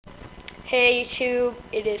Hey YouTube,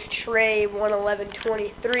 it is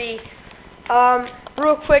Trey11123.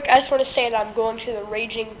 Real quick, I just want to say that I'm going to the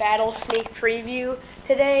Raging Battle Snake preview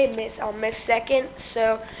today, on May 2nd,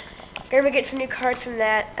 so we're going to get some new cards from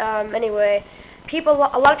that. Anyway, a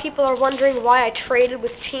lot of people are wondering why I traded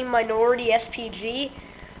with TeamMinoritySPG,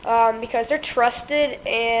 because they're trusted,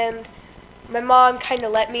 and my mom kind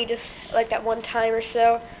of let me just, like, that one time or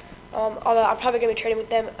so. Although I'm probably going to be trading with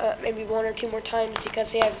them maybe one or two more times because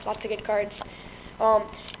they have lots of good cards.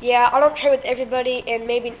 Yeah, I don't trade with everybody, and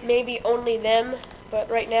maybe only them, but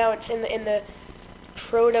right now it's in the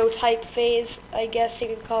prototype phase, I guess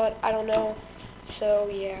you could call it. I don't know. So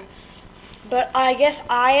yeah, but I guess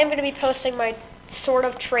I am going to be posting my sort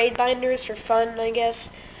of trade binders for fun, I guess.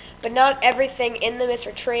 But not everything in them is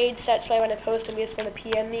for trades. That's why when I post them, you just want to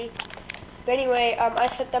PM me. But anyway, I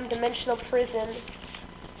sent them Dimensional Prison.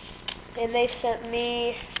 And they sent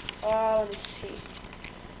me, let me see,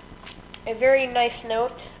 a very nice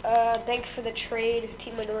note. Thanks for the trade,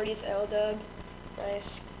 Team Minority's Ldub. Nice.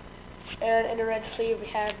 And in the red sleeve we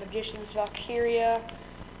have Magician's Valkyria,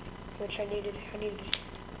 which I needed her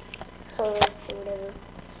or whatever.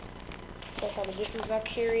 So I have Magician's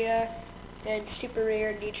Valkyria and super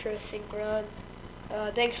rare Nitro Synchron.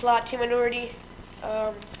 Thanks a lot, Team Minority.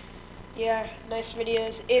 Yeah, nice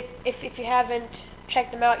videos. If you haven't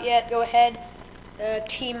checked them out yet, go ahead.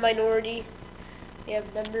 Team Minority. They have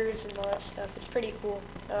members and all that stuff. It's pretty cool.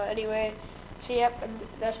 Anyway, so yep,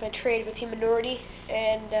 that's my trade with Team Minority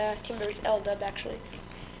and Team Minority's Ldub actually.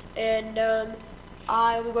 And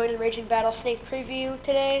I will be going to the Raging Battle Snake preview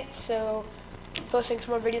today, so I'm posting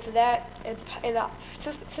some more videos of that. And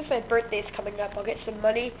since my birthday's coming up, I'll get some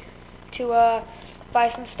money to buy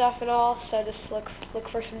some stuff and all. So just look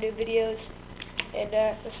for some new videos. And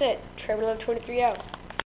that's it. Trey11123 out.